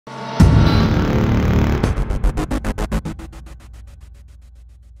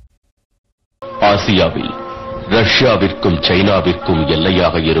ஆசியாவில் ரஷ்யாவிற்கும் சைனாவிற்கும்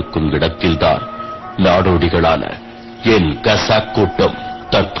எல்லையாக இருக்கும் இடத்தில்தான் நாடோடிகளான என் கசாக் கூட்டம்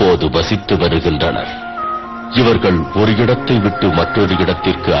தற்போது வசித்து வருகின்றனர். இவர்கள் ஒரு இடத்தை விட்டு மற்றொரு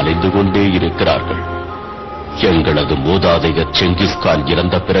இடத்திற்கு அலைந்து கொண்டே இருக்கிறார்கள். எங்களது மூதாதையர் செங்கிஸ்கான்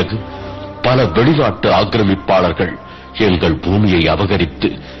இறந்த பிறகு பல வெளிநாட்டு ஆக்கிரமிப்பாளர்கள் எங்கள் பூமியை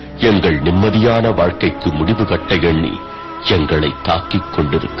அபகரித்து எங்கள் நிம்மதியான வாழ்க்கைக்கு முடிவு கட்ட எண்ணி எங்களை தாக்கிக்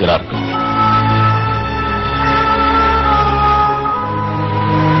கொண்டிருக்கிறார்கள்.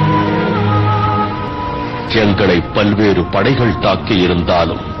 எங்களை பல்வேறு படைகள் தாக்கி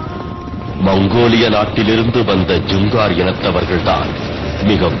இருந்தாலும் மங்கோலிய நாட்டிலிருந்து வந்த ஜுங்கார் இனத்தவர்கள்தான்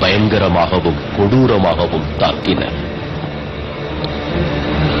மிக பயங்கரமாகவும் கொடூரமாகவும் தாக்கினர்.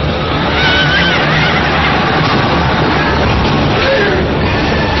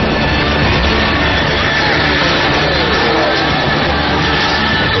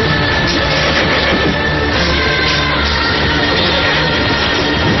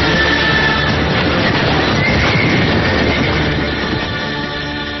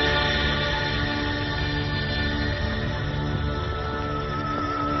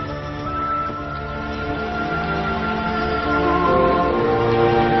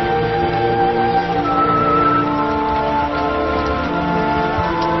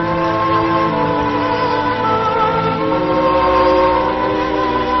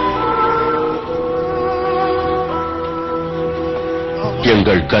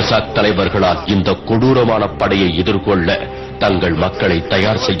 எங்கள் கசாக் தலைவர்களால் இந்த கொடூரமான படையை எதிர்கொள்ள தங்கள் மக்களை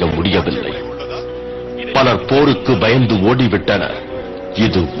தயார் செய்ய முடியவில்லை. பலர் போருக்கு பயந்து ஓடிவிட்டனர்.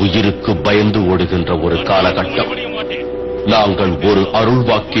 இது உயிருக்கு பயந்து ஓடுகின்ற ஒரு காலகட்டம். நாங்கள் ஒரு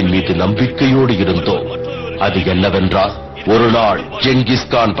அருள்வாக்கின் மீது நம்பிக்கையோடு இருந்தோம். அது என்னவென்றால், ஒரு நாள்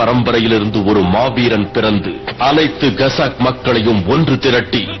ஜெங்கிஸ்கான் பரம்பரையிலிருந்து ஒரு மாவீரன் பிறந்து அனைத்து கசாக் மக்களையும் ஒன்று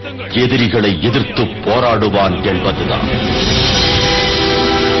திரட்டி எதிரிகளை எதிர்த்து போராடுவான் என்பதுதான்.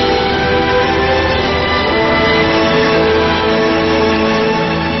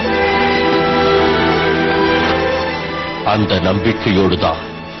 அந்த நம்பிக்கையோடுதான்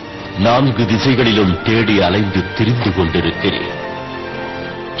 4 திசைகளிலும் தேடி அலைந்து திரிந்து கொண்டிருக்கிறேன்.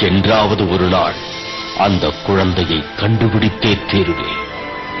 என்றாவது ஒரு நாள் அந்த குழந்தையை கண்டுபிடித்தே தீருவேன்.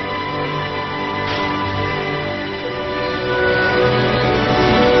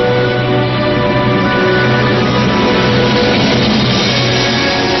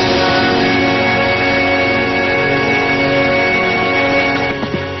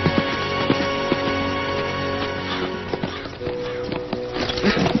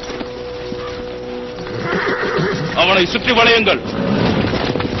 அவனை சுற்றி வளையுங்கள்.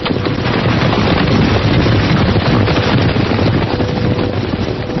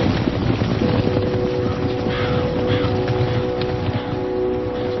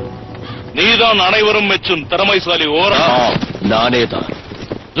 நீதான் அனைவரும் மெச்சும் திறமைசாலி ஓரா. நானேதான்.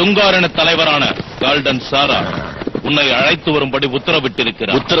 துங்காரின தலைவரான கால்டன் சாரா உன்னை அழைத்து வரும்படி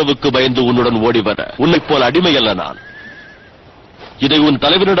உத்தரவிட்டிருக்கிறார். உத்தரவுக்கு பயந்து உன்னுடன் ஓடிவர உன்னை போல் அடிமை அல்ல நான். இதை உன்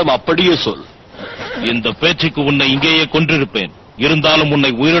தலைவரிடம் அப்படியே சொல். இந்த பேச்சுக்கு உன்னை இங்கேயே கொன்றிருப்பேன். இருந்தாலும்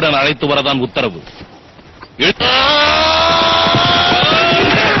உன்னை உயிருடன் அழைத்து வரதான் உத்தரவு.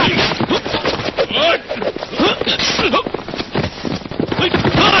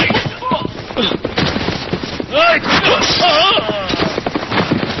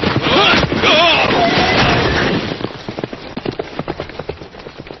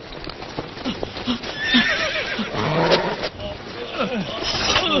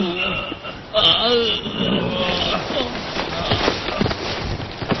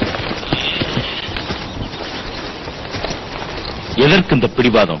 எதற்கு இந்த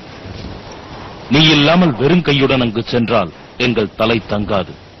பிடிவாதம்? நீ இல்லாமல் வெறும் கையுடன் அங்கு சென்றால் எங்கள் தலை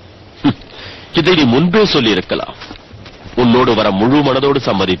தங்காது. இதை நீ முன்பே சொல்லியிருக்கலாம். உன்னோடு வர முழு மனதோடு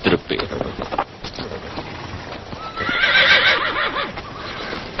சம்மதித்திருப்பேன்.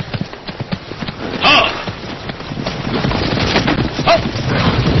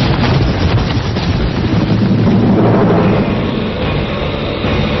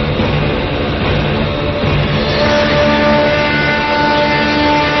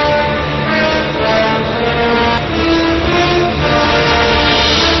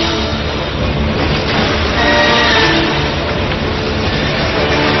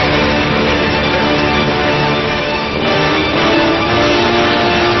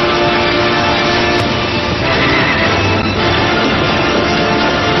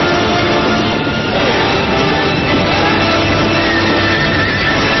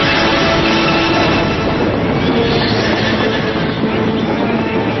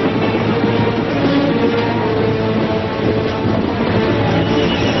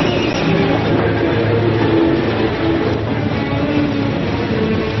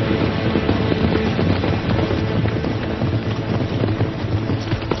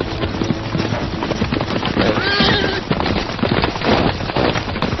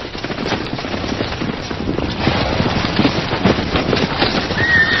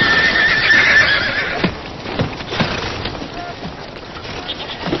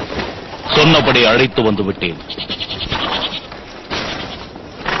 சொன்னபடி அழைத்து வந்து விட்டேன்.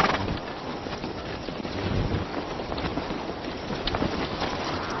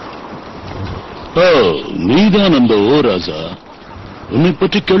 நீதான் அந்த ஓ ராஜா, உன்னை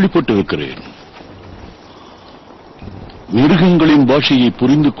பற்றி கேள்விப்பட்டிருக்கிறேன். மிருகங்களின் பாஷையை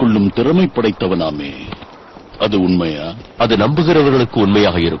புரிந்து கொள்ளும் திறமை படைத்தவனாமே, அது உண்மையா? அது நம்புகிறவர்களுக்கு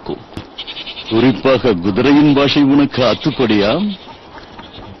உண்மையாக இருக்கும். குறிப்பாக குதிரையின் பாஷை உனக்கு அத்துப்படியா?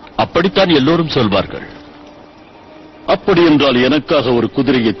 அப்படித்தான் எல்லோரும் சொல்வார்கள். அப்படி என்றால் எனக்காக ஒரு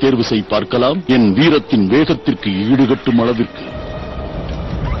குதிரையை தேர்வு செய்து பார்க்கலாம், என் வீரத்தின் வேகத்திற்கு ஈடுகட்டும் அளவிற்கு.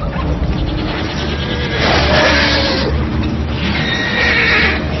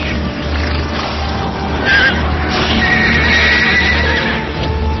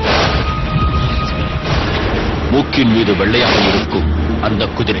 மூக்கின் மீது வெள்ளையாக இருக்கும் அந்த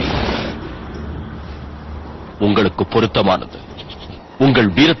குதிரை உங்களுக்கு பொருத்தமானது. உங்கள்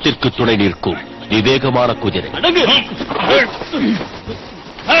வீரத்திற்கு துணை நிற்கும் விவேகமான குதிரை.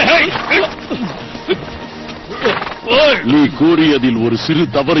 நீ கூறியதில் ஒரு சிறு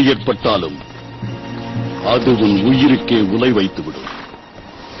தவறு ஏற்பட்டாலும் அது உன் உயிருக்கே உலை வைத்துவிடும்.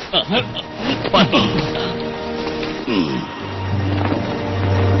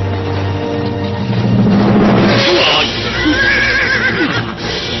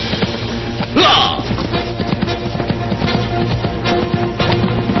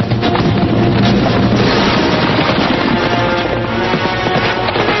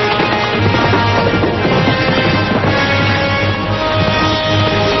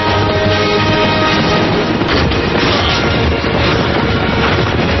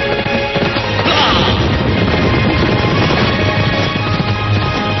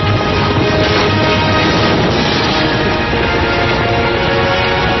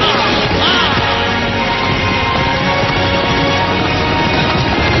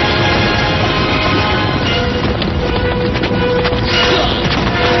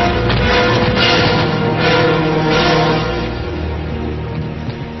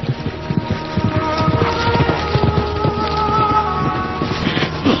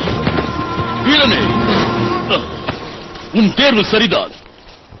 உன் தேர்வு சரிதான்.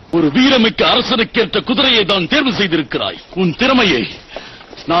 ஒரு வீரமிக்க அரசனுக்கேற்ற குதிரையை தான் தேர்வு செய்திருக்கிறாய். உன் திறமையை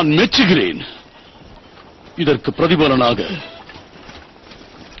நான் மெச்சுகிறேன். இதற்கு பிரதிபலனாக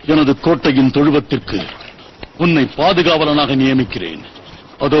எனது கோட்டையின் தொழுவத்திற்கு உன்னை பாதுகாவலனாக நியமிக்கிறேன்.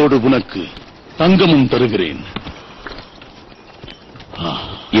 அதோடு உனக்கு தங்கமும் தருகிறேன்.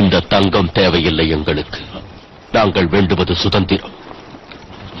 இந்த தங்கம் தேவையில்லை எங்களுக்கு. நாங்கள் வேண்டுவது சுதந்திரம்.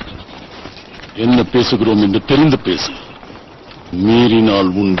 என்ன பேசுகிறோம் என்று தெரிந்து பேசு. மீறினால்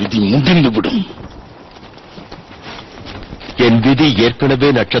உன் விதி முடிந்துவிடும். என் விதி ஏற்கனவே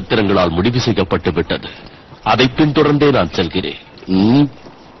நட்சத்திரங்களால் முடிவு செய்யப்பட்டு விட்டது. அதை பின்தொடர்ந்தே நான் செல்கிறேன்.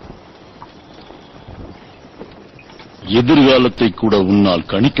 எதிர்காலத்தை கூட உன்னால்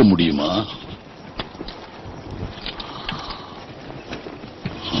கணிக்க முடியுமா?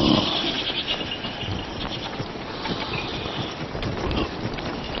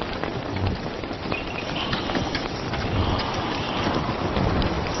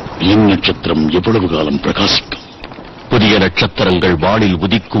 என் நட்சத்திரம் எவ்வளவு காலம் பிரகாசிக்கும்? புதிய நட்சத்திரங்கள் வானில்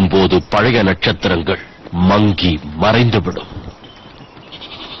உதிக்கும் போது பழைய நட்சத்திரங்கள் மங்கி மறைந்துவிடும்.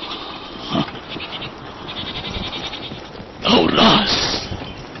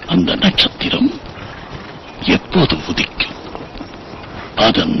 அந்த நட்சத்திரம் எப்போது உதிக்கும்?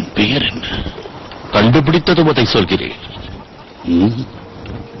 அதன் பெயர் என்ன? கண்டுபிடித்ததும் அதை சொல்கிறேன்.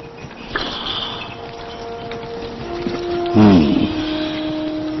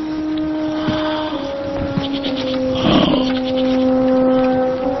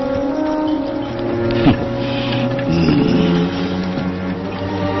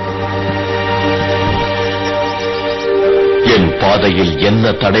 பாதையில் என்ன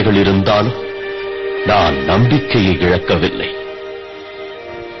தடைகள் இருந்தாலும் நான் நம்பிக்கையை இழக்கவில்லை.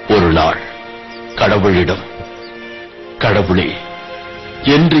 ஒரு நாள் கடவுளிடம், கடவுளே,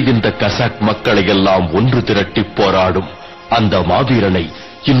 என்று இந்த கசாக் மக்களை எல்லாம் ஒன்று திரட்டி போராடும் அந்த மாவீரனை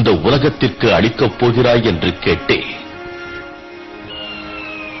இந்த உலகத்திற்கு அளிக்கப் போகிறாய் என்று கேட்டேன்.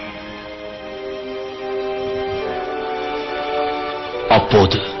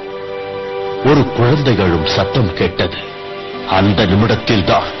 அப்போது ஒரு குழந்தை அழும் சத்தம் கேட்டது. அந்த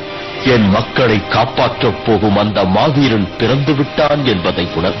நிமிடத்தில்தான் என் மக்களை காப்பாற்றப் போகும் அந்த மாவீரன் பிறந்து விட்டான் என்பதை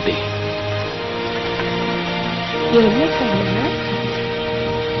உணர்ந்தேன்.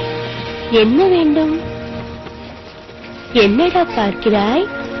 என்ன வேண்டும்? என்னடா பார்க்கிறாய்?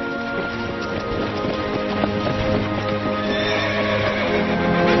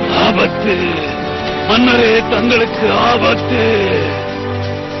 ஆபத்து! மன்னரே, தங்களுக்கு ஆபத்து!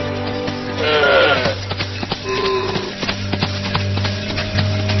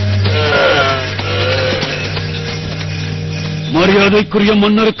 மரியாதைக்குரிய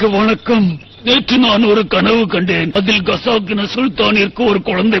மன்னருக்கு வணக்கம். நேற்று நான் ஒரு கனவு கண்டேன். அதில் கசாக்கின சுல்தானிற்கு ஒரு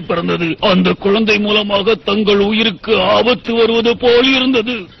குழந்தை பிறந்தது. அந்த குழந்தை மூலமாக தங்கள் உயிருக்கு ஆபத்து வருவது போல்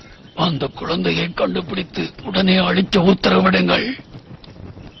இருந்தது. அந்த குழந்தையை கண்டுபிடித்து உடனே அழிக்க உத்தரவிடுங்கள்.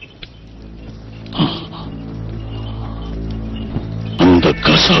 அந்த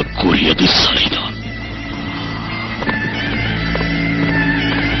கசாக் கூறியது சரிதான்.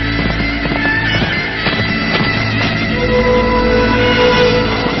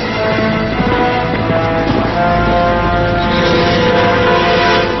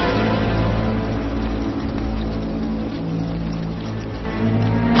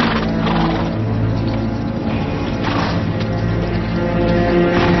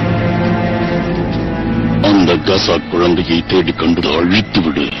 அந்த கசாக் குழந்தையை தேடி கண்டு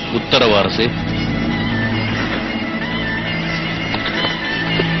அழித்துவிடு. உத்தரவு அரசே.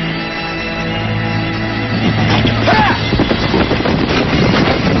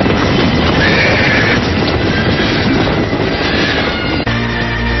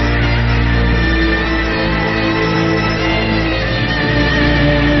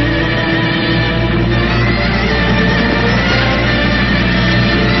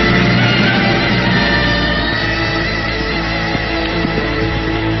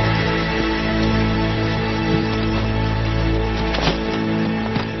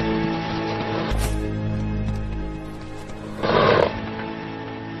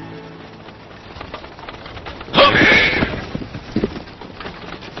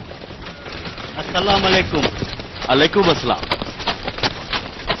 அஸ்ஸலாமு அலைக்கும். அலைக்கும் அஸ்ஸலாம்.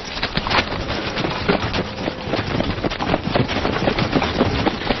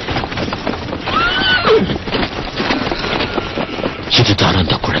 இதுதான்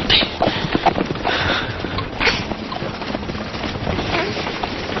அந்த குழந்தை.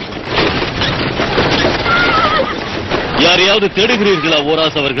 யாரையாவது தேடுகிறீர்களா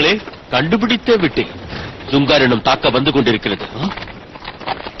ஓராஸ் அவர்களே? கண்டுபிடித்தே விட்டேன். ஜுங்கார் எனும் தாக்க வந்து கொண்டிருக்கிறது.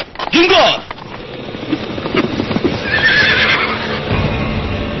 ஜுங்கார்!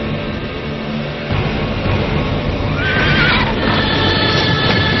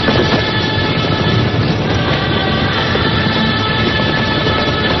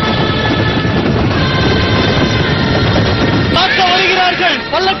 தாக்க வருகிறார்கள்.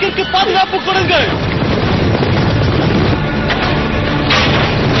 பல்லக்கிற்கு பாதுகாப்பு கொடுங்கள்.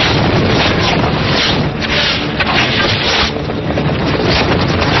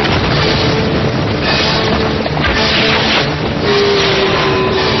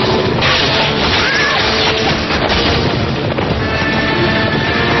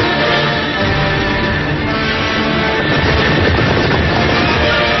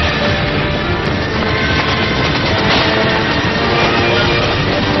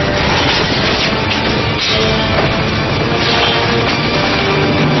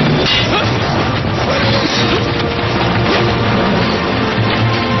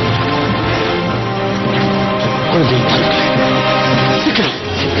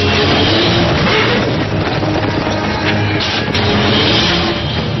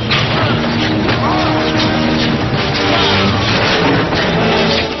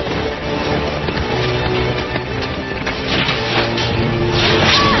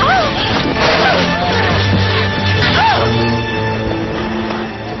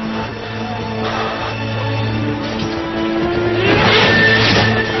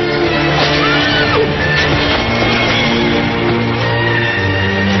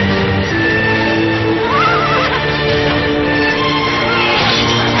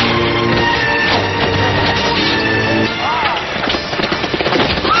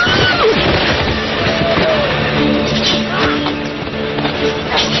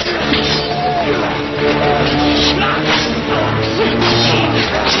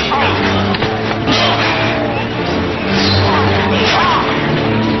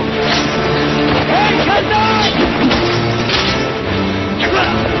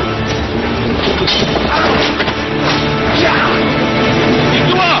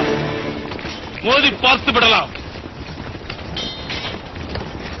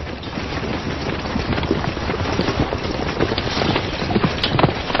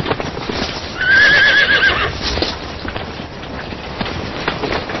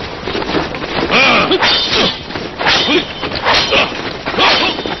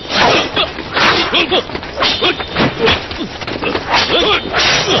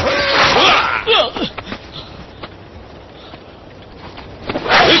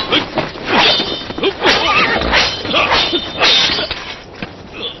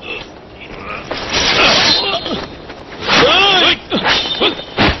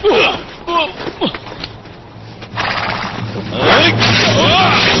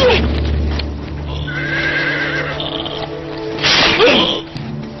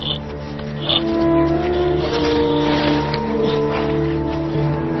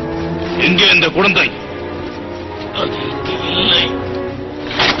 இந்த குழந்தை? அது இல்லை.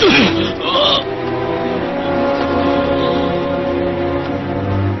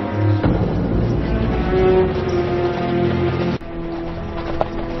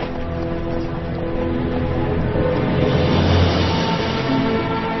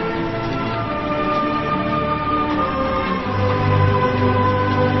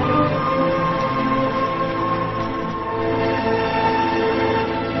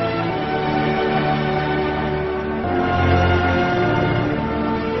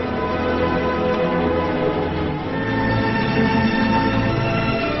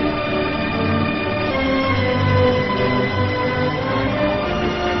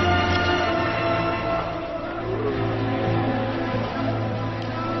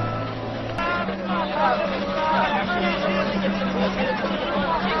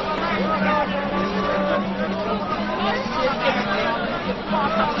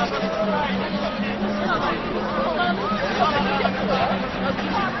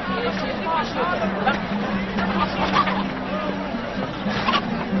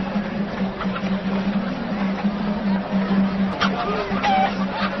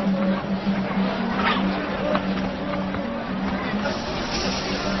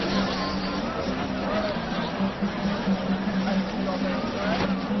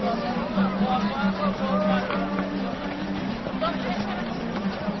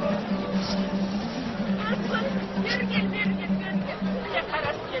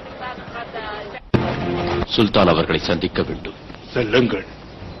 சுல்தான் அவர்களை சந்திக்க வேண்டும். செல்லுங்கள்.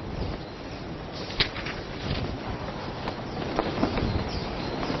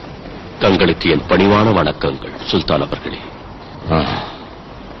 தங்களுக்கு என் பணிவான வணக்கங்கள் சுல்தான் அவர்களே.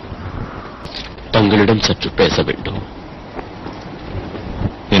 தங்களிடம் சற்று பேச வேண்டும்.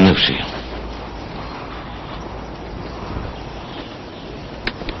 என்ன விஷயம்?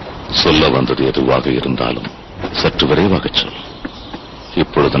 சொல்ல வந்தது எதுவாக இருந்தாலும் சற்று விரைவாக சொல்.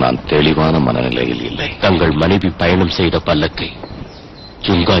 இப்பொழுது நான் தெளிவான மனநிலையில் இல்லை. தங்கள் மனைவி பயணம் செய்த பல்லக்கை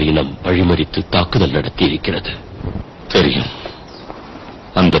ஜுங்கார் இனம் வழிமறித்து தாக்குதல் நடத்தியிருக்கிறது. தெரியும்.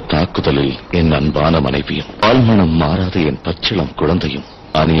 அந்த தாக்குதலில் என் அன்பான மனைவியும் பால்மணம் மாறாத என் பச்சிளம் குழந்தையும்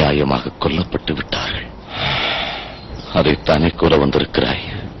அநியாயமாக கொல்லப்பட்டு விட்டார்கள். அதைத்தானே கூற வந்திருக்கிறாய்?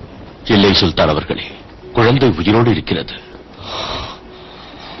 இல்லை சுல்தான் அவர்களே, குழந்தை உயிரோடு இருக்கிறது.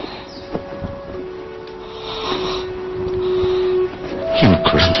 என்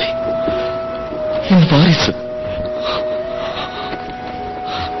குழந்தை, என் வாரிசு.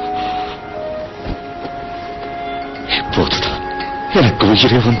 இப்போதுதான் எனக்கு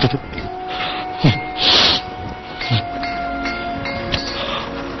உயிரே வந்தது.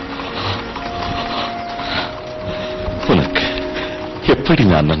 உனக்கு எப்படி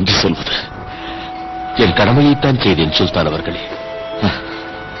நான் நன்றி சொல்வது? என் கடமையைத்தான் செய்தேன் சுல்தான் அவர்களே.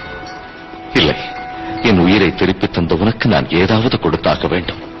 இல்லை, என் உயிரை திருப்பித் தந்த உனக்கு நான் ஏதாவது கொடுத்தாக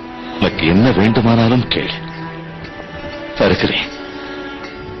வேண்டும். உனக்கு என்ன வேண்டுமானாலும் கேள், தருகிறேன்.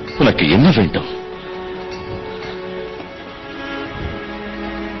 உனக்கு என்ன வேண்டும்?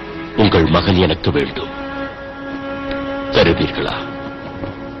 உங்கள் மகன் எனக்கு வேண்டும். தருவீர்களா?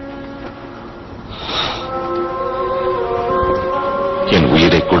 என்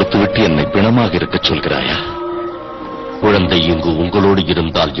உயிரை கொடுத்துவிட்டு என்னை பிணமாக இருக்கச் சொல்கிறாயா? குழந்தை இங்கு உங்களோடு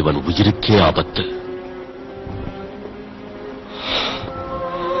இருந்தால் இவன் உயிருக்கே ஆபத்து.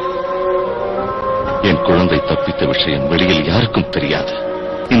 என் குழந்தை தப்பித்த விஷயம் வெளியில் யாருக்கும் தெரியாது.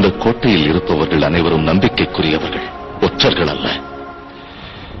 இந்த கோட்டையில் இருப்பவர்கள் அனைவரும் நம்பிக்கைக்குரியவர்கள், ஒற்றர்கள் அல்ல.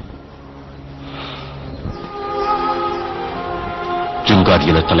 ஜுங்கார்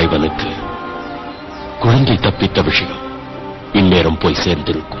இன தலைவனுக்கு குழந்தை தப்பித்த விஷயம் இந்நேரம் போய்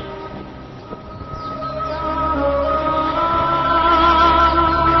சேர்ந்திருக்கும்.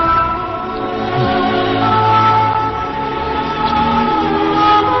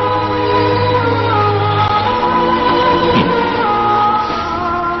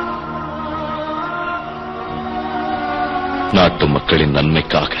 நாட்டு மக்களின்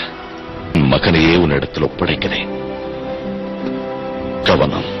நன்மைக்காக என் மகனையே உன்னிடத்தில் ஒப்படைக்கிறேன்.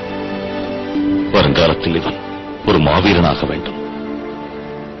 கவனம், வருங்காலத்தில் இவன் ஒரு மாவீரனாக வேண்டும்.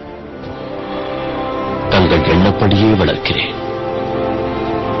 தங்கள் எண்ணப்படியே வளர்க்கிறேன்.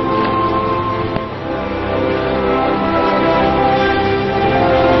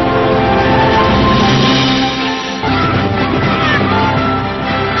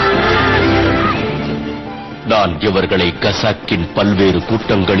 நான் இவர்களை கசாக்கின் பல்வேறு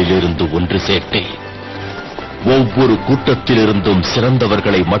கூட்டங்களிலிருந்து ஒன்று சேர்த்தேன். ஒவ்வொரு கூட்டத்திலிருந்தும்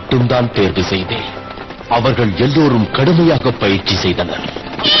சிறந்தவர்களை மட்டும்தான் தேர்வு செய்தேன். அவர்கள் எல்லோரும் கடுமையாக பயிற்சி செய்தனர்.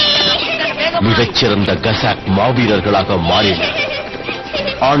 மிகச்சிறந்த கசாக் மாவீரர்களாக மாறினர்.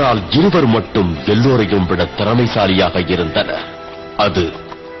 ஆனால் இருவர் மட்டும் எல்லோரையும் விட திறமைசாலியாக இருந்தனர். அது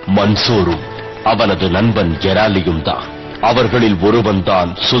மன்சூரும் அவனது நண்பன் ஜெராலியும் தான். அவர்களில் ஒருவன்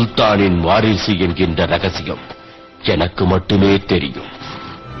தான் சுல்தானின் வாரிசு என்கின்ற ரகசியம் எனக்கு மட்டுமே தெரியும்.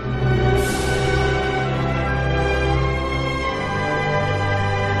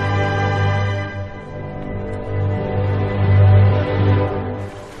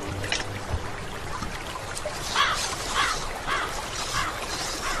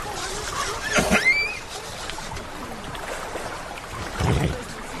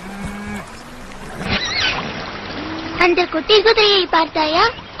 அந்த குட்டி குதிரையை பார்த்தாயா?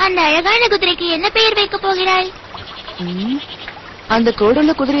 அந்த அழகான குதிரைக்கு என்ன பெயர் வைக்க போகிறாய்? அந்த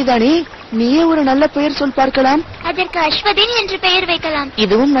கோடுள்ள குதிரை தானே, நீயே ஒரு நல்ல பெயர் சொல் பார்க்கலாம். அதற்கு அஸ்வதின் என்று பெயர் வைக்கலாம்.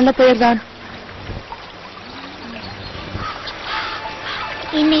 இதுவும் நல்ல பெயர்தான்.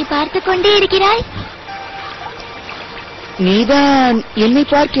 என்னை பார்த்துக் கொண்டே இருக்கிறாய்? நீதான் என்னை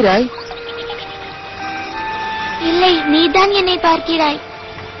பார்க்கிறாய்? இல்லை, நீதான் என்னை பார்க்கிறாய்.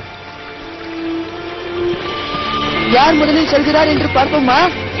 யார் முதலில் செல்கிறார் என்று பார்ப்போமா?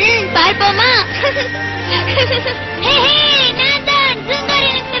 பார்ப்போமா? நான் தான்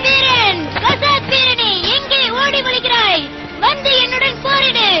ஜுங்காரின் வீரன், கசாக் வீரனே. எங்கே ஓடி ஒளிகிறாய்? வந்து என்னுடன்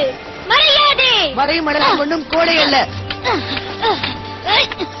போரிடு. மரியாதை. மறையும் மடலாம் ஒன்றும் கோடை அல்ல.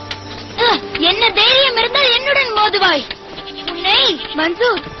 என்ன தைரியம் இருந்தால் என்னுடன் மோதுவாய்? உன்னை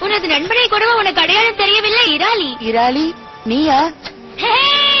மன்சூர், உனது நண்பனை கூட உனக்கு அடையாளம் தெரியவில்லை. இராலி நீயா?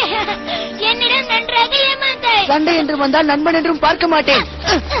 என்னிடம் நன்றாக ஏமாந்தாய். சண்டை என்று வந்தால் நண்பன் என்றும் பார்க்க மாட்டேன்.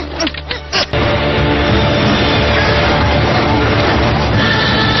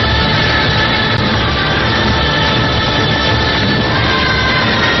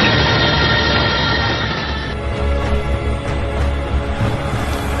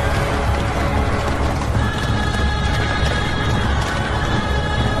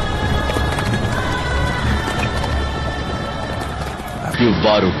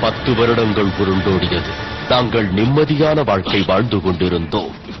 இவ்வாறு 10 வருடங்கள் உருண்டோடியது. நாங்கள் நிம்மதியான வாழ்க்கை வாழ்ந்து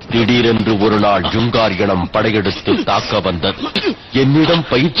கொண்டிருந்தோம். திடீரென்று ஒரு நாள் ஜுங்கார் இனம் படையெடுத்து தாக்க வந்தது. என்னிடம்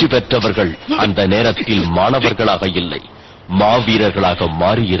பயிற்சி பெற்றவர்கள் அந்த நேரத்தில் மாணவர்களாக இல்லை, மாவீரர்களாக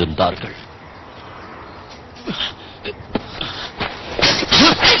மாறியிருந்தார்கள்.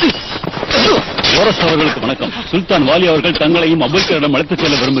 அவர்களுக்கு வணக்கம். சுல்தான் வாலி அவர்கள் தங்களையும் அபுல்கரிடம் அழைத்துச்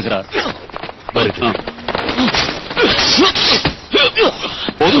செல்ல விரும்புகிறார்.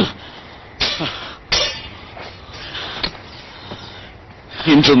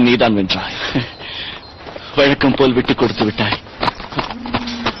 இன்றும் நீதான் வென்றாய். வழக்கம் போல் விட்டுக் கொடுத்து விட்டாய்.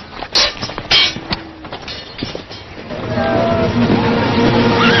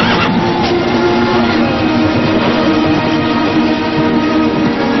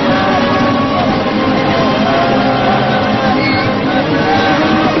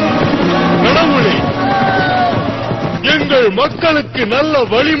 மக்களுக்கு நல்ல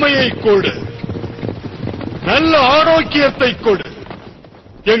வலிமையை கொடு, நல்ல ஆரோக்கியத்தை கொடு.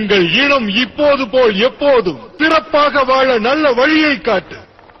 எங்கள் இனம் இப்போது போல் எப்போதும் சிறப்பாக வாழ நல்ல வழியை காட்டு.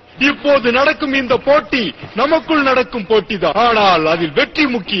 இப்போது நடக்கும் இந்த போட்டி நமக்குள் நடக்கும் போட்டிதான், ஆனால் அதில் வெற்றி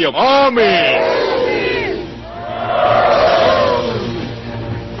முக்கியம். ஆமென்.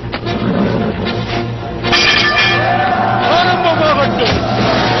 ஆரம்பமாகட்டும்.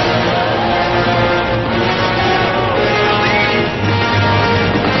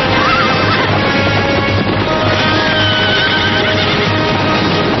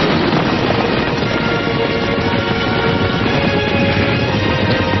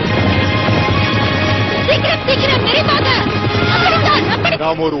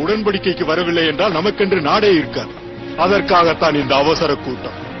 நாம் ஒரு உடன்படிக்கைக்கு வரவில்லை என்றால் நமக்கென்று நாடே இருக்காது. அதற்காகத்தான் இந்த அவசர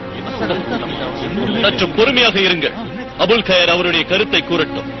கூட்டம். சற்று பொறுமையாக இருங்கள். அபுல் கயர் அவருடைய கருத்தை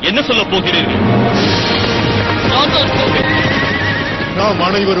கூறட்டும். என்ன சொல்ல போகிறீர்கள்? நாம்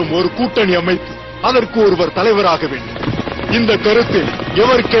அனைவரும் ஒரு கூட்டணி அமைத்து அதற்கு ஒருவர் தலைவராக வேண்டும். இந்த கருத்தில்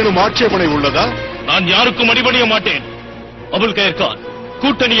எவருக்கேனும் ஆட்சேபனை உள்ளதா? நான் யாருக்கும் அடிபணிய மாட்டேன். அபுல் கயர் கான்,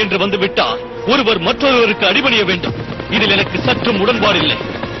 கூட்டணி என்று வந்துவிட்டால் ஒருவர் மற்றொருவருக்கு அடிபணிய வேண்டும். இதில் எனக்கு சற்றும் உடன்பாடில்லை.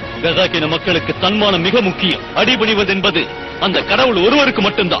 கசாக்கின மக்களுக்கு தன்மானம் மிக முக்கியம். அடிபணிவது என்பது அந்த கடவுள் ஒருவருக்கு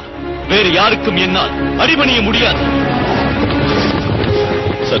மட்டும்தான். வேறு யாருக்கும் என்னால் அடிபணிய முடியாது.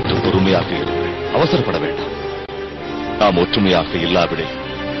 சற்று பொறுமையாக இருங்கள், அவசரப்பட வேண்டாம். நாம் ஒற்றுமையாக இல்லாவிடில்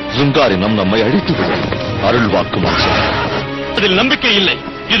ஜுங்காரினம் நம்மை அழித்துவிடும். அருள் வாக்கு மாற்றம். அதில் நம்பிக்கை இல்லை.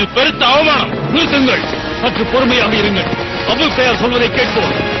 இது பெருத்த அவமானம். நிறுத்துங்கள். சற்று பொறுமையாக இருங்கள். அபுல் கயர் சொல்வதை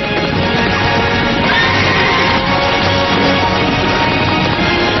கேட்போம்.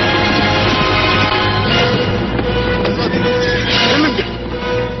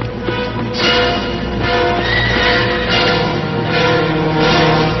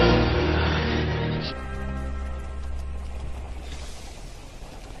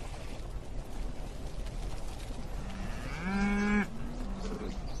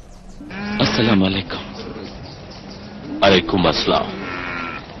 அஸ்ஸலாமு அலைக்கும். அலைக்கும் அஸ்லாம்.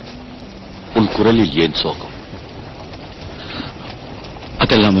 உன் குரலில் ஏன் சோகம்?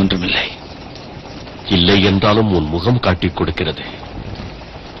 அதெல்லாம் ஒன்றுமில்லை. இல்லை என்றாலும் உன் முகம் காட்டிக் கொடுக்கிறது.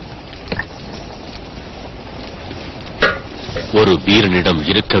 ஒரு வீரனிடம்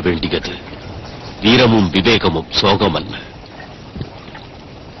இருக்க வேண்டியது வீரமும் விவேகமும் சோகம் அல்ல.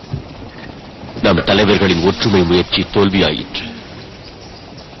 நம் தலைவர்களின் ஒற்றுமை முயற்சி தோல்வியாயிற்று.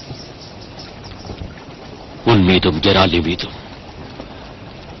 உன் மீதும் ஜெராலி மீதும்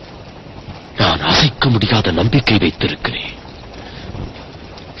நான் அசைக்க முடியாத நம்பிக்கை வைத்திருக்கிறேன்.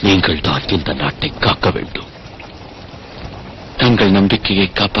 நீங்கள் தான் இந்த நாட்டை காக்க வேண்டும். தங்கள் நம்பிக்கையை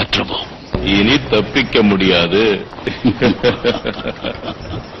காப்பாற்றுவோம். இனி தப்பிக்க முடியாது.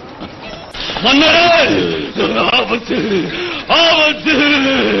 மன்னரே, ஆபத்து, ஆபத்து!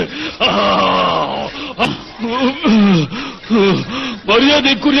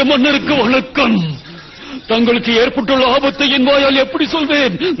 மரியாதைக்குரிய மன்னருக்கு வணக்கம். தங்களுக்கு ஏற்பட்டுள்ள ஆபத்தை என் வாயால் எப்படி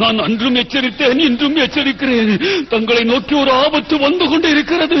சொல்வேன்? நான் அன்றும் எச்சரித்தேன், இன்றும் எச்சரிக்கிறேன். தங்களை நோக்கி ஒரு ஆபத்து வந்து கொண்டே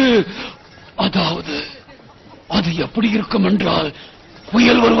இருக்கிறது. அதாவது அது எப்படி இருக்கும் என்றால்,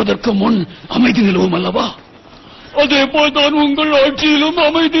 புயல் வருவதற்கு முன் அமைதி நிலவும் அல்லவா? அதே போல்தான் உங்கள் ஆட்சியிலும்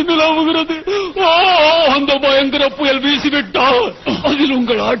அமைதி நிலவுகிறது. அந்த பயங்கர புயல் வீசிவிட்டால் அதில்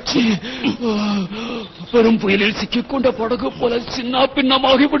உங்கள் ஆட்சி பெரும் புயலில் சிக்கிக்கொண்ட படகு போல சின்ன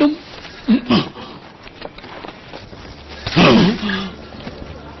பின்னமாகிவிடும்.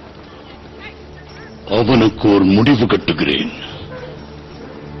 அவனுக்கு ஒரு முடிவு கட்டுகிறேன்.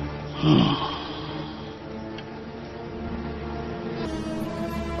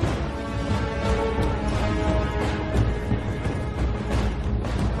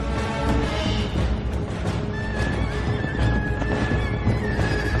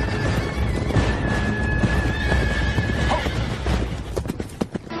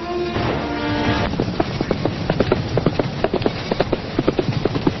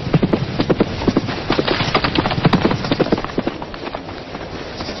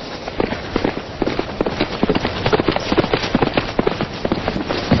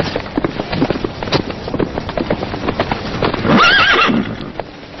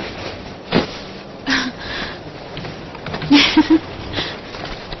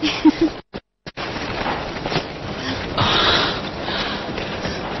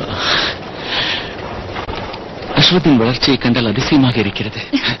 அஸ்வத்தின் வளர்ச்சியை கண்டால் அதிசயமாக இருக்கிறது.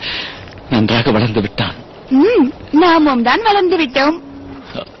 நன்றாக வளர்ந்து விட்டான். நாமும் தான் வளர்ந்து விட்டோம்.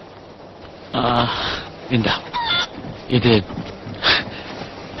 இந்தா, இது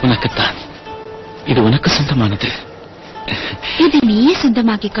உனக்குத்தான். இது உனக்கு சொந்தமானது. இது நீயே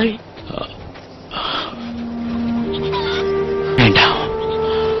சொந்தமாக்கிக்கொள். வேண்டாம்.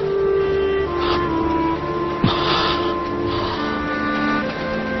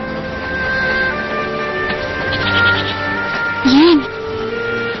 ஏன்?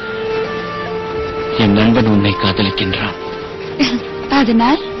 என் நண்பன் உன்னை காதலிக்கின்றான்.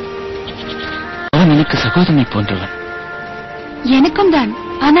 அதனால் அவன் எனக்கு சகோதரனை போன்றவன். எனக்கும் தான்.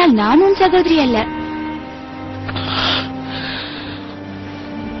 ஆனால் நான் உன் சகோதரி அல்ல.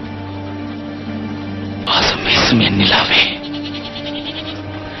 வாசம் வீசும் என் நிலாவே.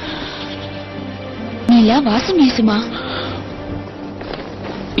 நிலா வாசம் வீசுமா?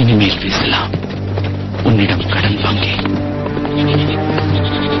 இனிமேல் வீசலாம். உன்னிடம் கடன் வாங்கி.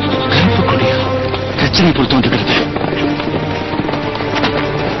 கருப்பு கொடியா பிரச்சனை போல் தோன்றுகிறது.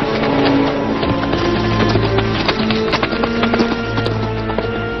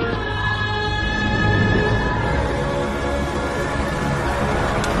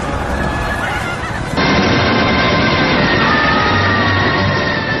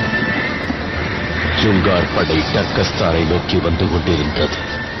 ஜுங்கார் படை டர்கஸ்தானை நோக்கி வந்து கொண்டிருந்தது.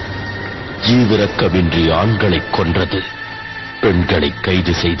 ஈவிரக்கமின்றி ஆண்களை கொன்றது, பெண்களை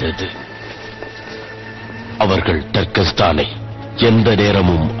கைது செய்தது. அவர்கள் டர்கஸ்தானை எந்த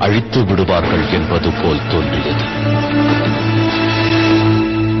நேரமும் அழித்து விடுவார்கள் என்பது போல் தோன்றியது.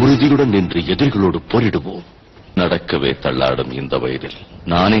 உறுதியுடன் நின்று எதிரிகளோடு போரிடுவோம். நடக்கவே தள்ளாடும் இந்த வயதில்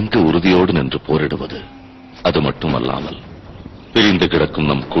நான் எங்கு உறுதியோடு நின்று போரிடுவது? அது மட்டுமல்லாமல் பிரிந்து கிடக்கும்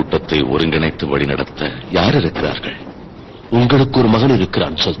நம் கூட்டத்தை ஒருங்கிணைத்து வழிநடத்த யார் இருக்கிறார்கள்? உங்களுக்கு ஒரு மகன்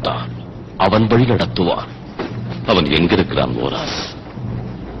இருக்கிறான் சுல்தான். அவன் வழி நடத்துவான். அவன் எங்கிருக்கிறான் ஓராஸ்?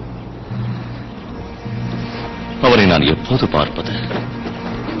 அவனை நான் எப்போது பார்ப்பது?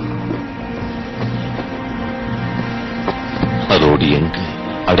 அதோடு எங்கு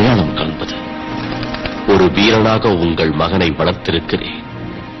அடையாளம் காண்பது? ஒரு வீரனாக உங்கள் மகனை வளர்த்திருக்கிறேன்.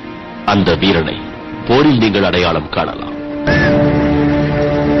 அந்த வீரனை போரில் நீங்கள் அடையாளம் காணலாம்.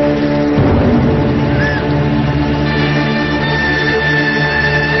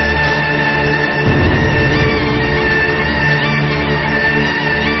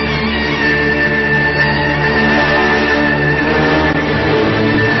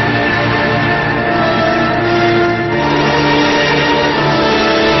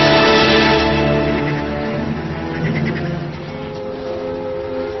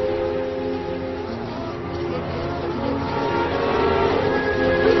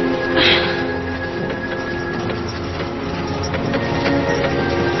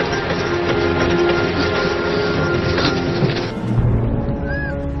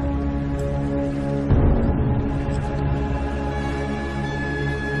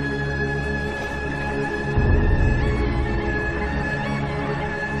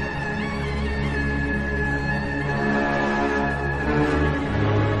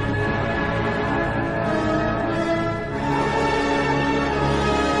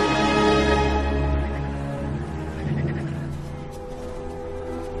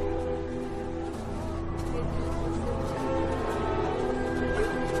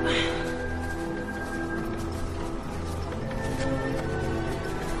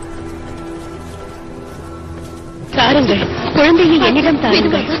 குழந்தையை என்னிடம்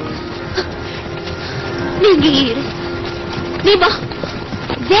தாருங்கள். நீங்க இரு. நீ வா.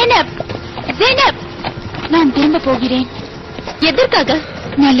 ஜேனப், ஜேனப். நான் திரும்ப போகிறேன். எதற்காக?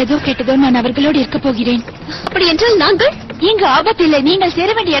 நல்லதோ கெட்டதோ நான் அவர்களோடு இருக்க போகிறேன். அப்படி என்றால் நாங்கள் இங்கு ஆபத்தில்லை. நீங்கள் சேர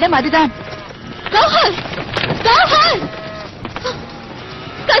வேண்டிய இடம் அதுதான். Gauhar, Gauhar,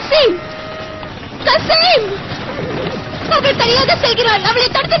 Qassim, Qassim. அவள் தனியாக செல்கிறாள். அவளை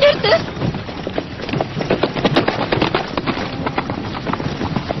தடுத்து நிறுத்து.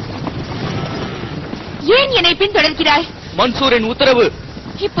 ஏன் என்னை பின்தொடர்கிறாய்? மன்சூரின் உத்தரவு.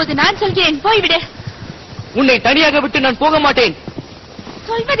 இப்போது நான் சொல்கிறேன், போய்விடு. உன்னை தனியாக விட்டு நான் போக மாட்டேன்.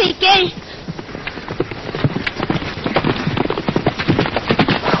 சொல்வதை கேள்.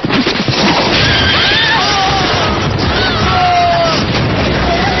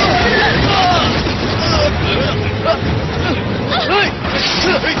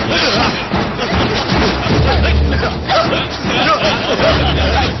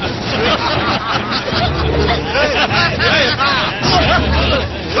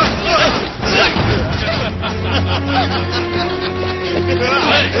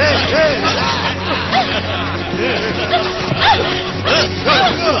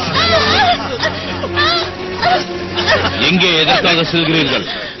 எங்கே எதற்காக செல்கிறீர்கள்?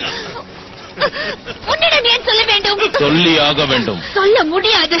 உன்னிடம் ஏன் சொல்ல வேண்டும்? சொல்லி ஆக வேண்டும். சொல்ல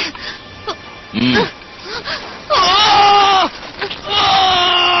முடியாது.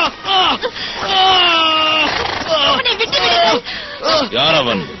 அவனை விட்டுவிடுங்கள். யார்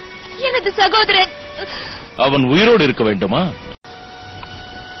அவன்? எனது சகோதரன். அவன் உயிரோடு இருக்க வேண்டுமா?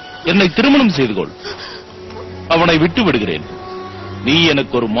 என்னை திருமணம் செய்து கொள். அவனை விட்டு விடுகிறேன். நீ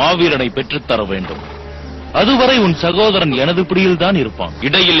எனக்கு ஒரு மாவீரனை பெற்றுத்தர வேண்டும். அதுவரை உன் சகோதரன் எனது பிடியில் தான் இருப்பான்.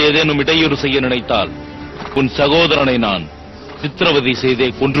 இடையில் ஏதேனும் இடையூறு செய்ய நினைத்தால் உன் சகோதரனை நான் சித்திரவதை செய்தே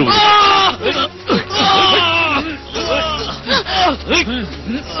கொன்றுவிடுவேன்.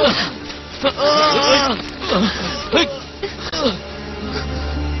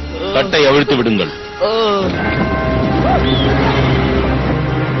 கட்டை அவிழ்த்து விடுங்கள்.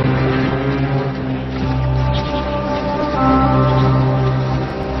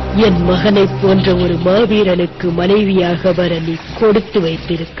 என் மகனை போன்ற ஒரு மாவீரனுக்கு மனைவியாக வர நீ கொடுத்து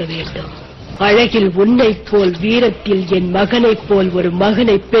வைத்திருக்க வேண்டும். அழகில் உன்னைப் போல், வீரத்தில் என் மகனைப் போல் ஒரு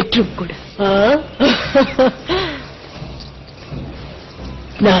மகனை பெற்றுக் கொடு.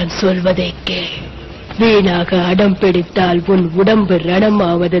 நான் சொல்வதை கேள். வீணாக அடம் பிடித்தால் உன் உடம்பு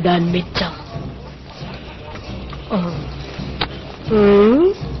ரணமாவதுதான் மிச்சம்.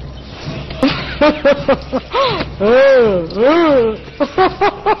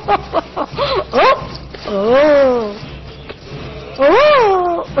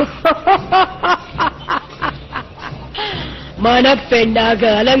 மணப்பெண்ணாக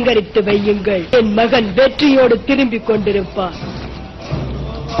அலங்கரித்து வையுங்கள். என் மகன் வெற்றியோடு திரும்பிக் கொண்டிருப்பான்.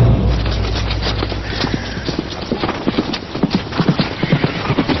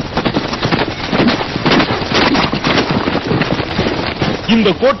 இந்த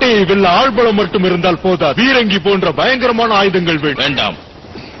கோட்டையை வெல்ல ஆள்பலம் மட்டும் இருந்தால் போதா, வீரங்கி போன்ற பயங்கரமான ஆயுதங்கள் வேண்டாம்.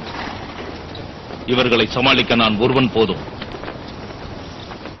 இவர்களை சமாளிக்க நான் ஒருவன் போதும்.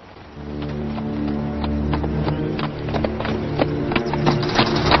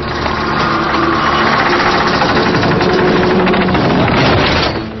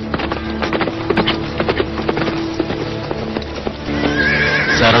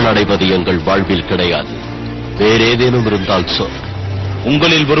 சரணடைவது எங்கள் வாழ்வில் கிடையாது. வேறேதேனும் இருந்தால் சொல்.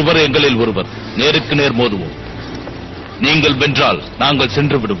 உங்களில் ஒருவர், எங்களில் ஒருவர் நேருக்கு நேர் மோதுவோம். நீங்கள் வென்றால் நாங்கள்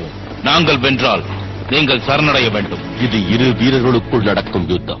சென்று விடுவோம். நாங்கள் வென்றால் நீங்கள் சரணடைய வேண்டும். இது இரு வீரர்களுக்குள் நடக்கும்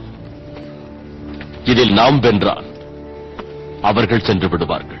யுத்தம். இதில் நாம் வென்றால் அவர்கள் சென்று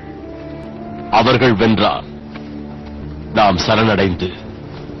விடுவார்கள். அவர்கள் வென்றால் நாம் சரணடைந்து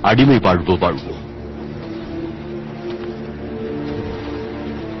அடிமை வாழ்வு வாழ்வோம்.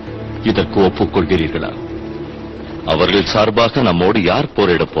 இதற்கு ஒப்புக்கொள்கிறீர்களா? அவர்கள் சார்பாக நம்மோடு யார்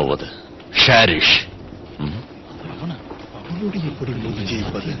போரிடப் போவது? ஷாரிஷ்.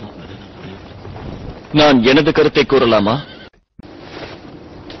 நான் எனது கருத்தை கூறலாமா?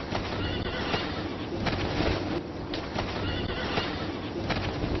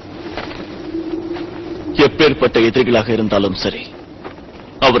 எப்பேற்பட்ட எதிரிகளாக இருந்தாலும் சரி,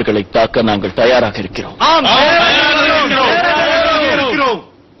 அவர்களை தாக்க நாங்கள் தயாராக இருக்கிறோம்.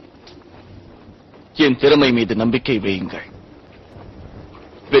 என் திறமை மீது நம்பிக்கை வையுங்கள்.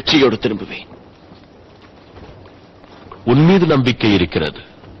 வெற்றியோடு திரும்புவேன். உன் மீது நம்பிக்கை இருக்கிறது.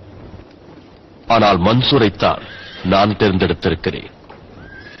 ஆனால் மன்சூரைத்தான் நான் தேர்ந்தெடுத்திருக்கிறேன்.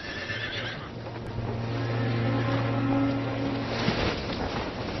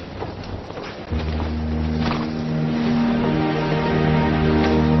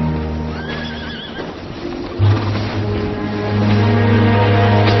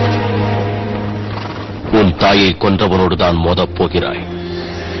 தாயை கொன்றவனோடுதான் மோதப் போகிறாய்.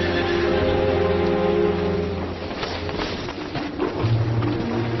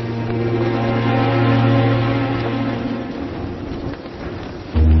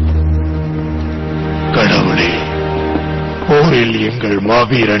 கடவுளே, போரில் எங்கள்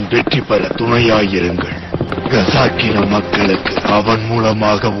மாவீரன் வெற்றி பெற துணையாயிருங்கள். கசாக்கின மக்களுக்கு அவன்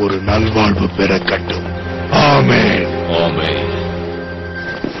மூலமாக ஒரு நல்வாழ்வு பெறக்கட்டும். ஆமென். ஆமென்.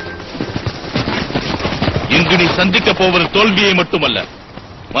 இங்கு நீ சந்திக்கப் போவது தோல்வியை மட்டுமல்ல,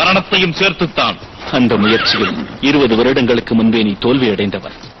 மரணத்தையும் சேர்த்துத்தான். அந்த முயற்சியில் 20 வருடங்களுக்கு முன்பே நீ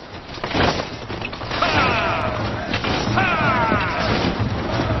தோல்வியடைந்தவர்.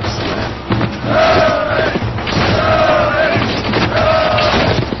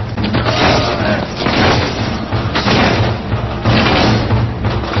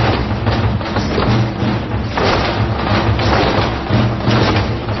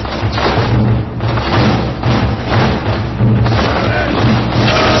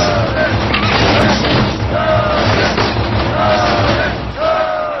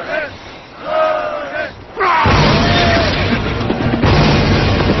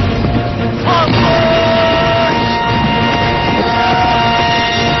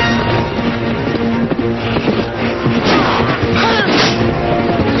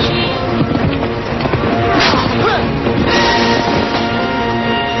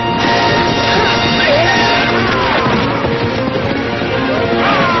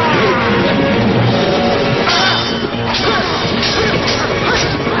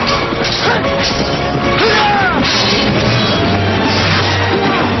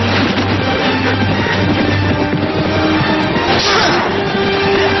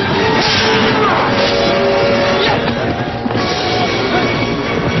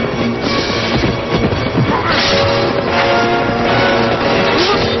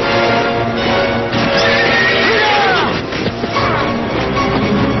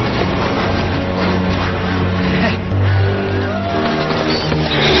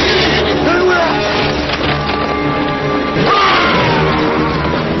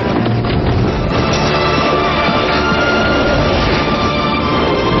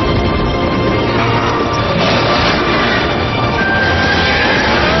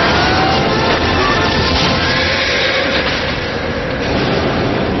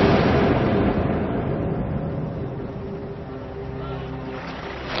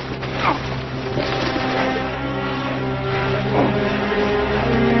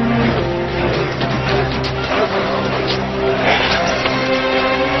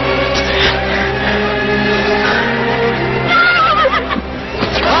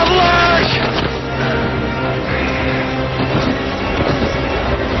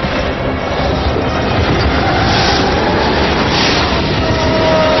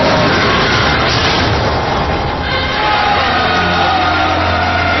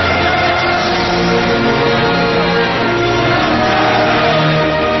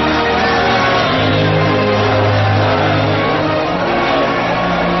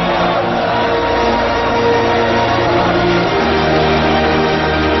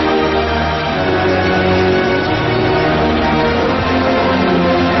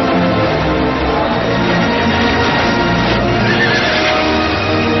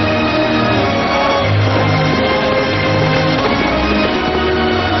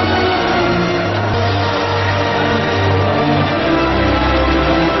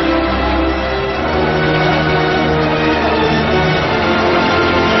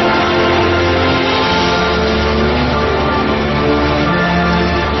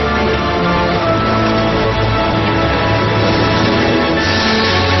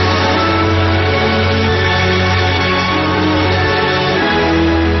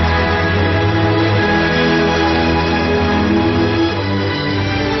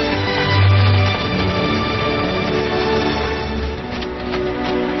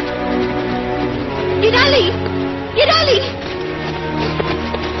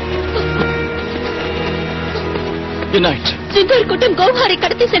 ஜுங்கர் கூட்டம் கௌஹாரை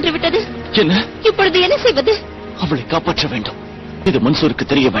கடத்தி சென்று விட்டது. என்ன? இப்பொழுது என்ன செய்வது? அவளை காப்பாற்ற வேண்டும். இது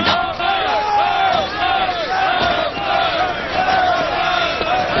மன்சூருக்கு தெரிய வேண்டாம்.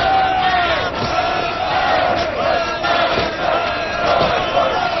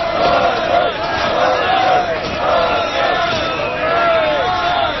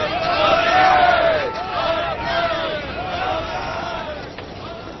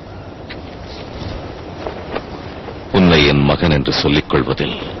 என் மகன் என்று சொல்லிக்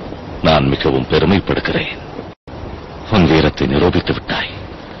கொள்வதில் நான் மிகவும் பெருமைப்படுகிறேன். உன் வீரத்தை நிரூபித்து விட்டாய்.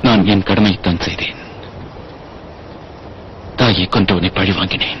 நான் என் கடமையைத்தான் செய்தேன். தாயை கொன்றவனை பழி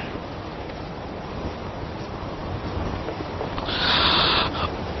வாங்கினேன்.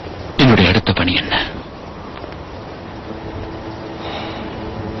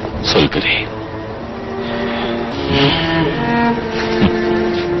 சொல்கிறேன்.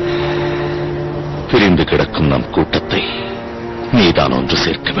 பிரிந்து கிடக்கும் நம் கூட்டத்தை நீதான் ஒன்று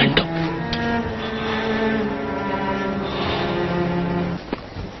சேர்க்க வேண்டும்.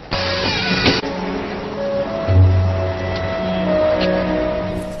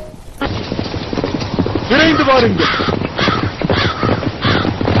 விரைந்து வாருங்கள்.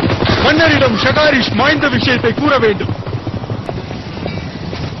 மன்னரிடம் ஷகாரிஷ் மாய்ந்த விஷயத்தை கூற வேண்டும்.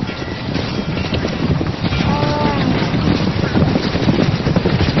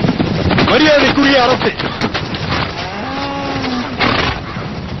 மரியாதைக்குரிய அரசே,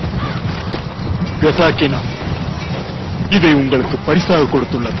 கசாக்கினா இதை உங்களுக்கு பரிசாக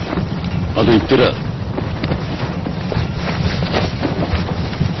கொடுத்துள்ளது. அதை திற.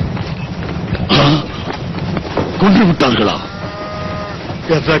 கொன்று விட்டார்களா?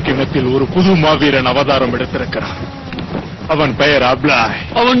 கசாக் இனத்தில் ஒரு புது மாவீரன் அவதாரம் எடுத்திருக்கிறான். அவன் பெயர் அப்லாய்.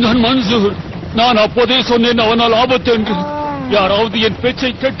 அவன் தான் மன்சூர். நான் அப்போதே சொன்னேன் அவனால் ஆபத்து என்று. யாராவது என்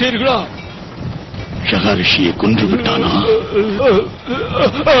பேச்சை கேட்டீர்களா? ஷகாரிஷியை கொன்று விட்டானா?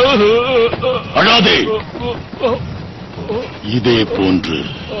 அழாதே. இதே போன்று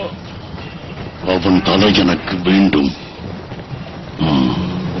அவன் தலை எனக்கு வேண்டும்.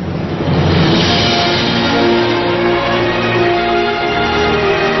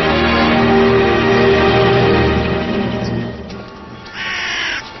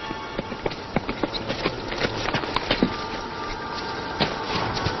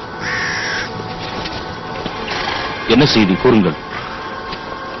 என்ன செய்தி கூறுங்கள்.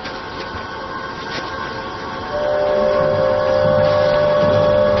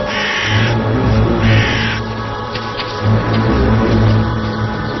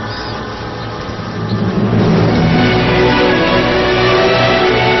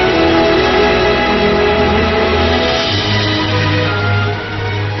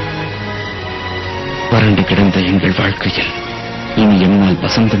 வறண்டு கிடந்த எங்கள் வாழ்க்கையில் இனி என்னால்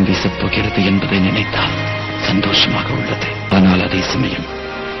வசந்தம் வீசப் போகிறது என்பதை நினைத்தால் சந்தோஷமாக உள்ளது. ஆனால் அதே சமயம்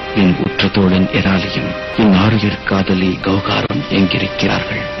என் உற்ற தோழன் எராலியும் என் ஆறுயிர் காதலி கௌகாரம்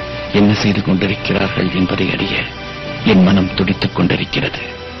எங்கிருக்கிறார்கள், என்ன செய்து கொண்டிருக்கிறார்கள் என்பதை அறிய என் மனம் துடித்துக் கொண்டிருக்கிறது.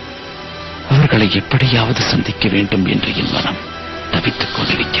 அவர்களை எப்படியாவது சந்திக்க வேண்டும் என்று என் மனம் தவித்துக்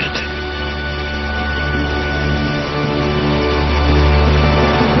கொண்டிருக்கிறது.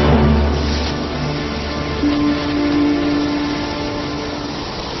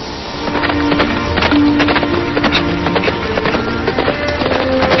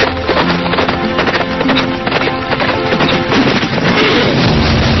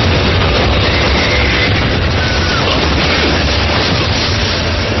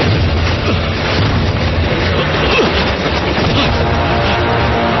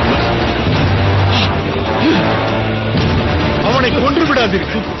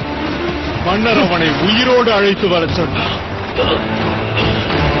 மன்னர் அவனை உயிரோடு அழைத்து வர சொன்னார்.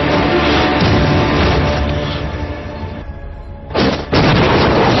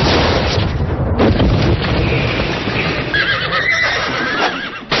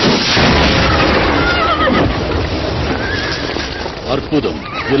 அற்புதம்,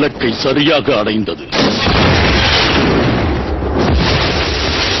 இலக்கை சரியாக அடைந்தது.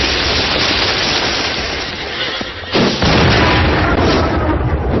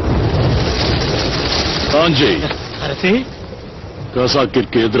 காஞ்சே, அரசே,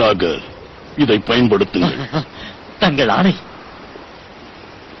 கசாக்கிற்கு எதிராக இதை பயன்படுத்துங்கள். தங்கள் ஆணை.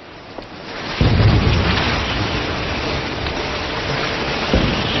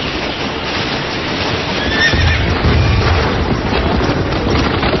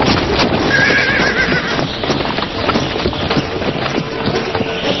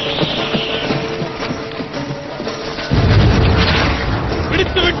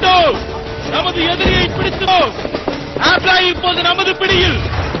 பிடித்து விட்டோம். நமது எதிரியை பிடித்தோம். ஆப்லாய் இப்போது நமது பிடியில்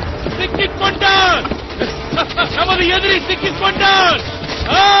சிக்கிக் கொண்டார். நமது எதிரி சிக்கிக் கொண்டார்.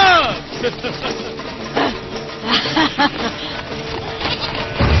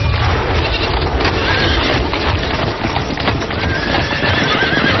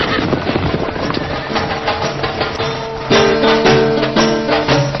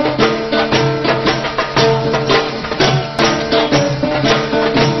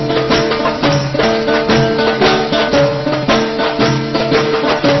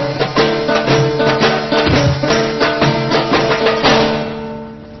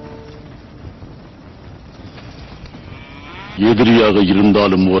 எதிரியாக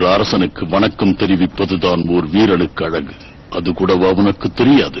இருந்தாலும் ஒரு அரசனுக்கு வணக்கம் தெரிவிப்பதுதான் ஓர் வீரனுக்கு அழகு. அது கூட அவனுக்கு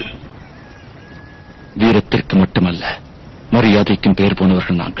தெரியாது. வீரத்திற்கு மட்டுமல்ல, மரியாதைக்கும் பெயர்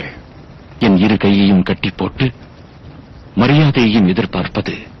போனவர்கள் நாங்கள். என் இரு கையையும் கட்டி போட்டு மரியாதையையும்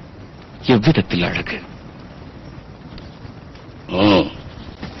எதிர்பார்ப்பது எவ்விதத்தில் அழகு?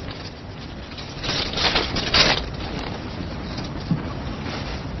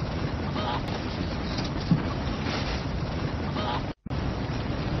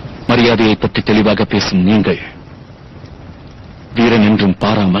 மரியாதையை பற்றி தெளிவாக பேசும் நீங்கள் வீரன் என்றும்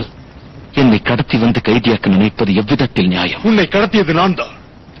பாராமல் என்னை கடத்தி வந்து கைதியாக்க நினைப்பது எவ்விதத்தில் நியாயம்? உன்னை கடத்தியது நான் தான்.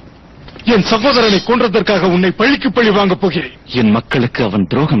 என் சகோதரனை கொன்றதற்காக உன்னை பழிக்கு பழி வாங்கப் போகிறேன். என் மக்களுக்கு அவன்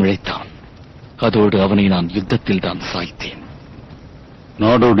துரோகம் இழைத்தான். அதோடு அவனை நான் யுத்தத்தில் தான் சாய்த்தேன்.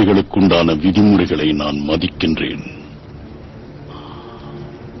 நாடோடிகளுக்குண்டான விதிமுறைகளை நான் மதிக்கின்றேன்.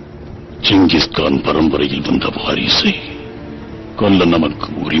 செங்கிஸ்கான் பரம்பரையில் வந்த வாரிசை கொல்ல நமக்கு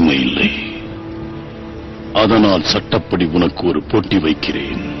உரிமை இல்லை. அதனால் சட்டப்படி உனக்கு ஒரு போட்டி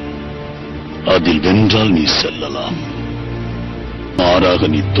வைக்கிறேன். அதில் வென்றால் நீ செல்லலாம். மாறாக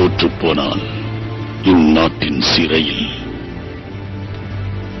நீ தோற்றுப் போனால் இந்நாட்டின் சிறையில்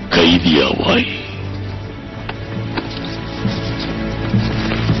கைதியாவாய்.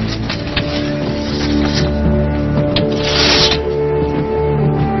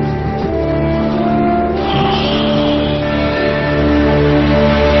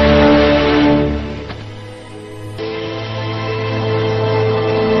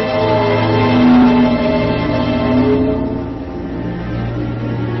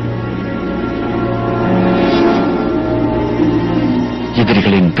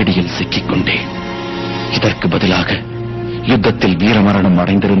 பிடியில் சிக்கிக் கொண்டேன். இதற்கு பதிலாக யுத்தத்தில் வீரமரணம்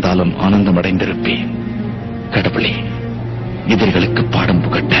அடைந்திருந்தாலும் ஆனந்தம் அடைந்திருப்பேன். கடவுளே, எதிரிகளுக்கு பாடம்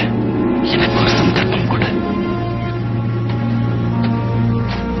புகட்ட எனக்கு ஒரு சந்தர்ப்பம் கொடு.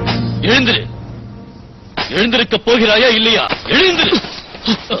 எழுந்திரு. எழுந்திருக்கப் போகிறாயா இல்லையா? எழுந்திரு.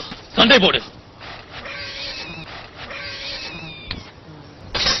 சண்டை போடு.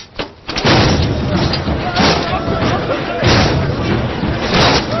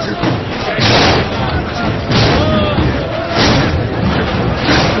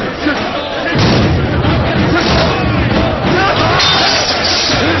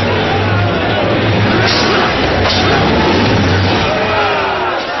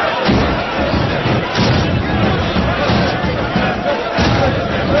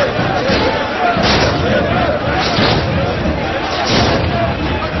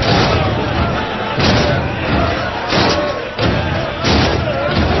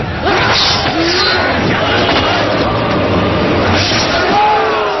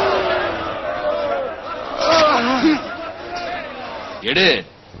 எடு,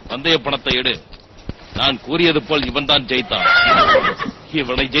 பந்தய பணத்தை எடு. நான் கூறியது போல் இவன் தான் ஜெயித்தான்.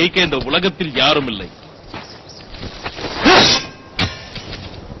 இவனை ஜெயிக்க இந்த உலகத்தில் யாரும் இல்லை.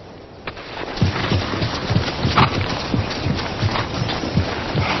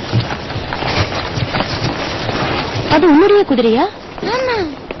 அது உன்னுடைய குதிரையா?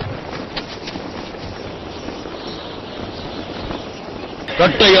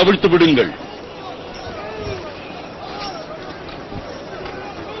 கட்டை அவிழ்த்து விடுங்கள்.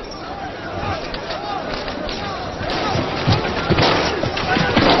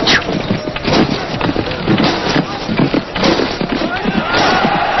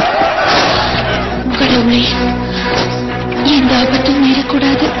 எந்த ஆபத்தும்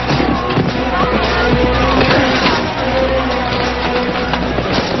நேரக்கூடாது.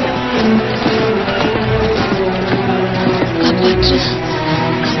 காப்பாற்று,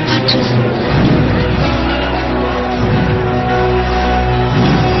 காப்பாற்று.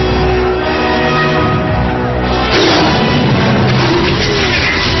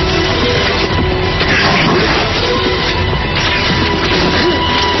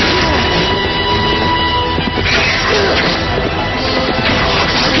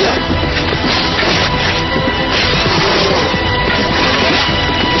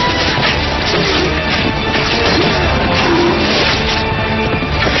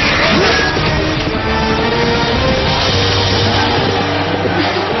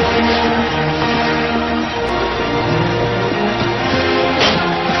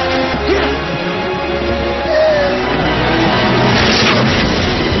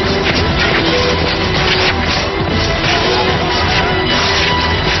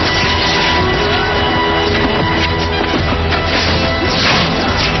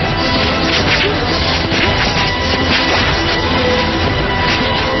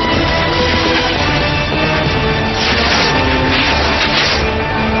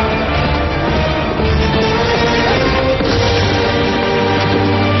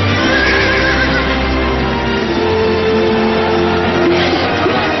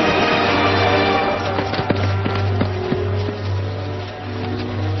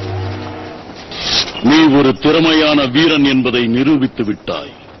 ஒரு திறமையான வீரன் என்பதை நிரூபித்து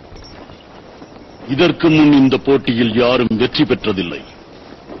விட்டாய். இதற்கு முன் இந்த போட்டியில் யாரும் வெற்றி பெற்றதில்லை.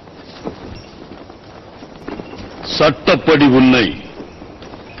 சட்டப்படி உன்னை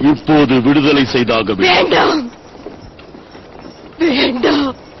இப்போது விடுதலை செய்தாக வேண்டாம்.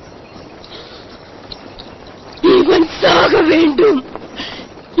 வேண்டாம், இவன் சாக வேண்டும்.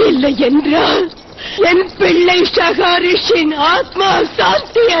 இல்லை என்றால் என் பிள்ளை ஷகாரிஷின் ஆத்மா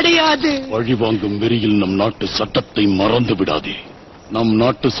சாந்தி அடையாது. பழிவாங்கும் வெறியில் நம் நாட்டு சட்டத்தை மறந்து விடாதே. நம்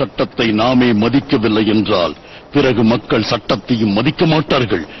நாட்டு சட்டத்தை நாமே மதிக்கவில்லை என்றால் பிறகு மக்கள் சட்டத்தையும் மதிக்க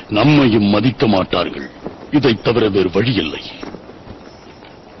மாட்டார்கள், நம்மையும் மதிக்க மாட்டார்கள். இதை தவிர வேறு வழியில்லை.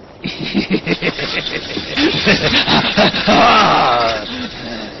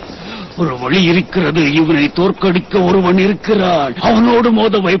 ஒரு வழி இருக்கிறது. இவனை தோற்கடிக்க ஒருவன் இருக்கிறான். அவனோடு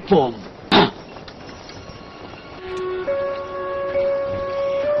மோத வைப்போம்.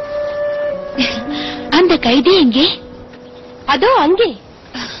 அந்த கைதி எங்கே? அதோ அங்கே.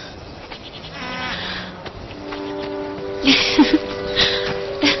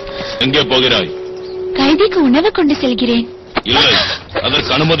 எங்கே போகிறாய்? கைதிக்கு உணவு கொண்டு செல்கிறேன். இல்லை,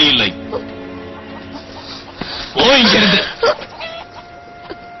 அதற்கு அனுமதி இல்லை. இங்கிருந்து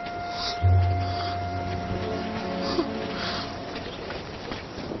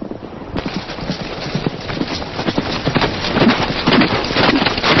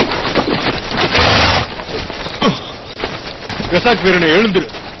கசாக் வீரனை எழுந்திரு.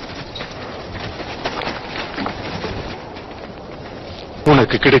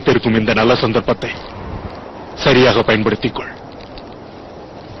 உனக்கு கிடைத்திருக்கும் இந்த நல்ல சந்தர்ப்பத்தை சரியாக பயன்படுத்திக் கொள்.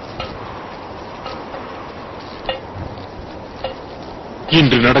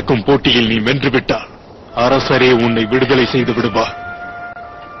 இன்று நடக்கும் போட்டியில் நீ வென்றுவிட்டால் அரசரே உன்னை விடுதலை செய்து விடுவார்.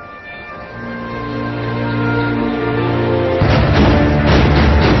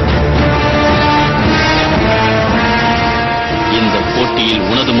 இந்த போட்டியில்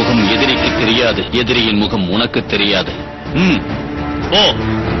உனது முகம் எதிரிக்கு தெரியாது, எதிரியின் முகம் உனக்கு தெரியாது. போ.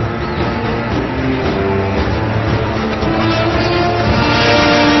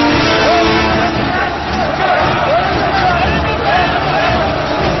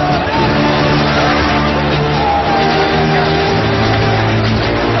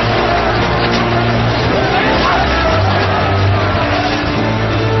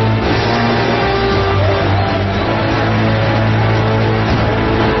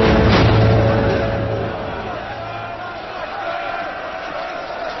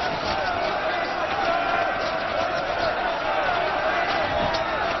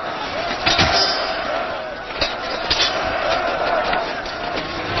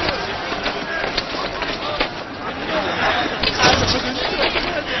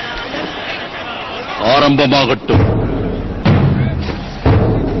 ஆரம்பமாகட்டும்.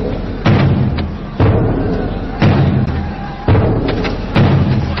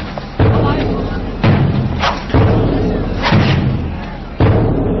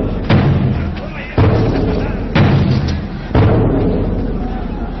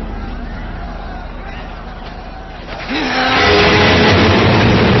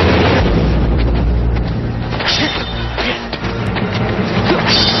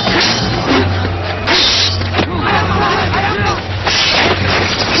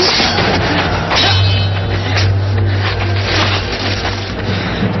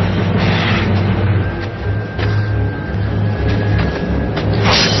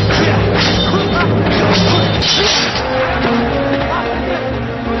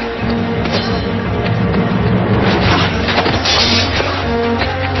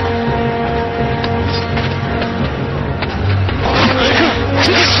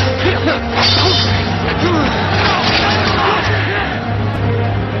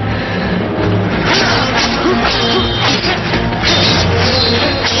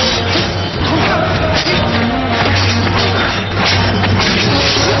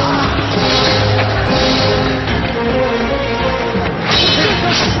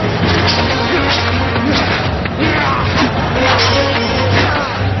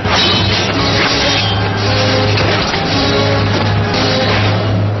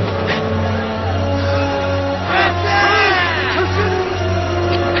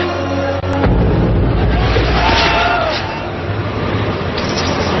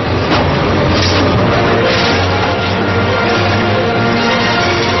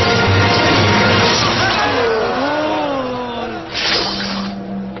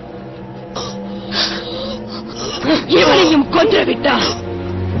 இவனையும் கொன்று விட்டான்.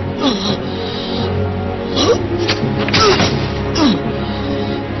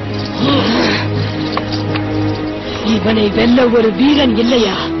 இவனை வெல்ல ஒரு வீரன்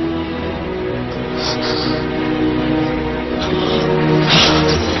இல்லையா?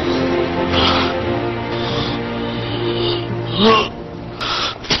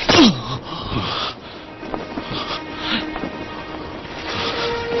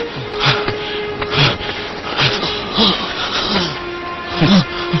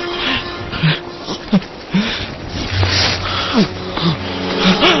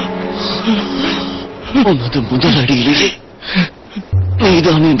 உனது முதல் அடியிலேயே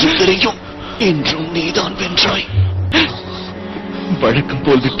நீதான் என்று தெரியும். என்றும் நீதான் வென்றாய். வழக்கம்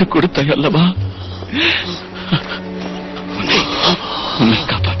போல் விட்டுக் கொடுத்தாய் அல்லவா? உன்னை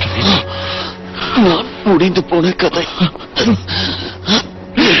காப்பாற்றுவேன். நான் முடிந்து போன கதை.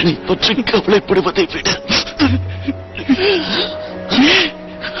 என்னை பற்றி கவலைப்படுவதை விட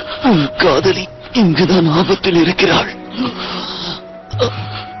உன் காதலி இங்குதான் ஆபத்தில் இருக்கிறாள்.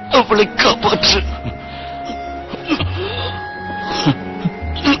 அவளை காப்பாற்று.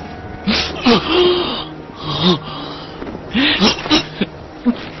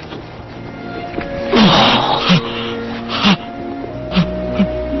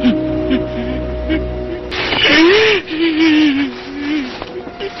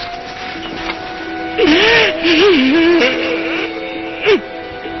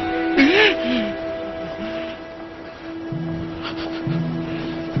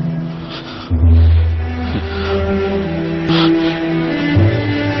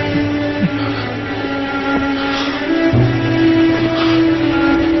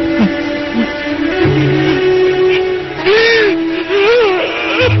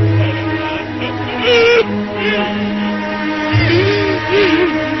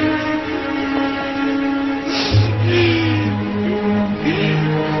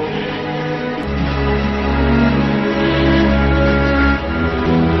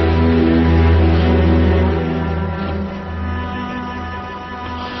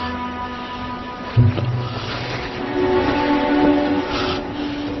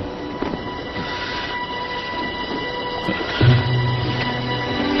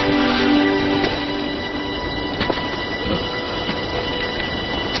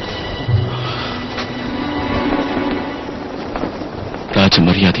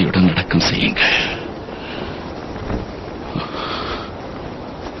 மரியாதையுடன் அடக்கம் செய்யுங்கள்.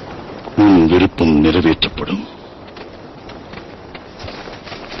 உன் விருப்பம் நிறைவேற்றப்படும்.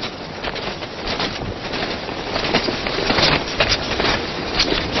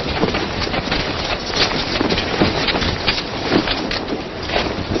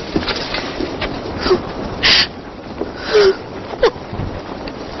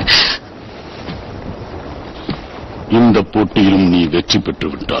 இந்த போட்டியிலும் நீ வெற்றி பெற்று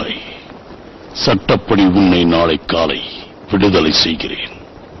விட்டாய். சட்டப்படி உன்னை நாளை காலை விடுதலை செய்கிறேன்.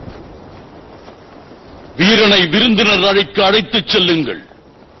 வீரனை விருந்தினர் அழைக்க அழைத்துச் செல்லுங்கள்.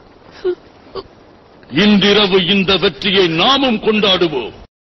 இன்றிரவு இந்த வெற்றியை நாமும் கொண்டாடுவோம்.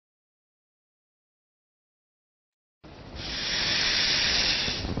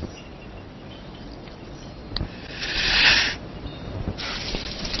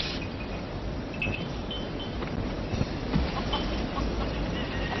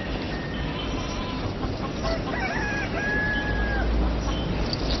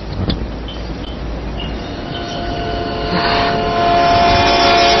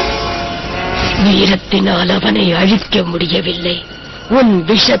 வீரத்தினால் அவனை அழிக்க முடியவில்லை. உன்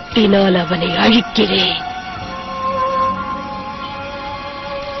விஷத்தினால் அவனை அழிக்கிறேன்.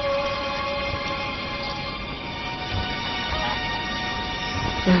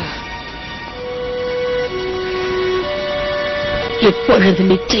 இப்பொழுது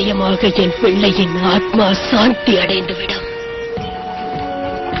நிச்சயமாக என் பிள்ளையின் ஆத்மா சாந்தி அடைந்துவிடும்.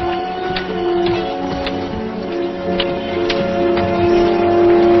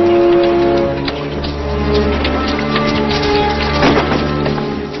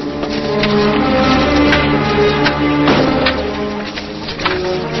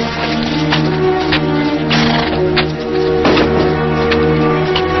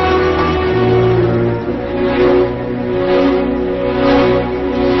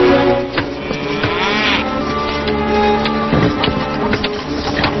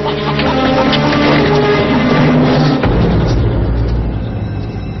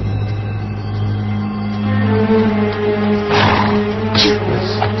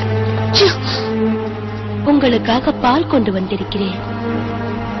 உங்களுக்காக பால் கொண்டு வந்திருக்கிறேன்.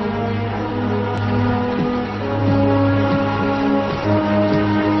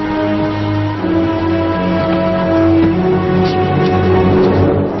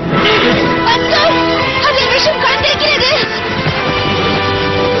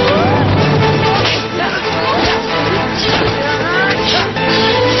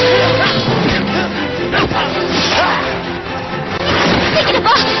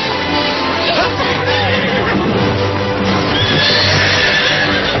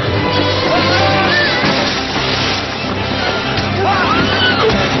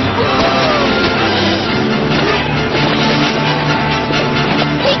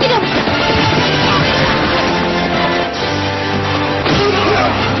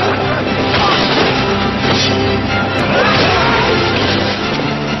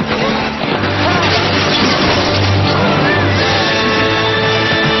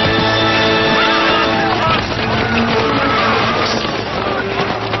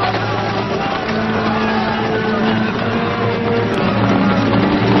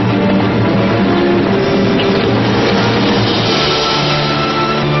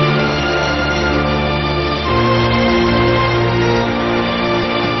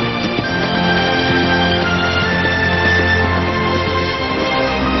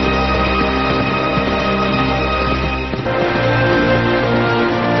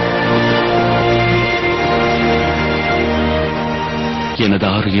 எனது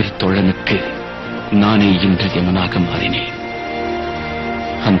ஆறுயிர் தோழனுக்கு நானே இன்று யமனாக மாறினேன்.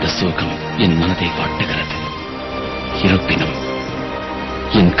 அந்த சோகம் என் மனதை வாட்டுகிறது. இருப்பினும்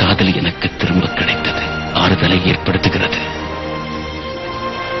என் காதல் எனக்கு திரும்ப கிடைத்தது, ஆறுதலை ஏற்படுத்துகிறது.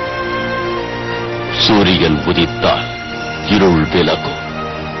 சூரியன் உதித்தால் இருள் விலகும்,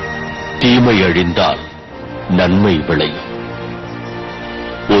 தீமை அழிந்தால் நன்மை விளையும்.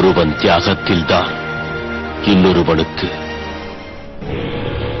 ஒருவன் தியாகத்தில்தான் இன்னொருவனுக்கு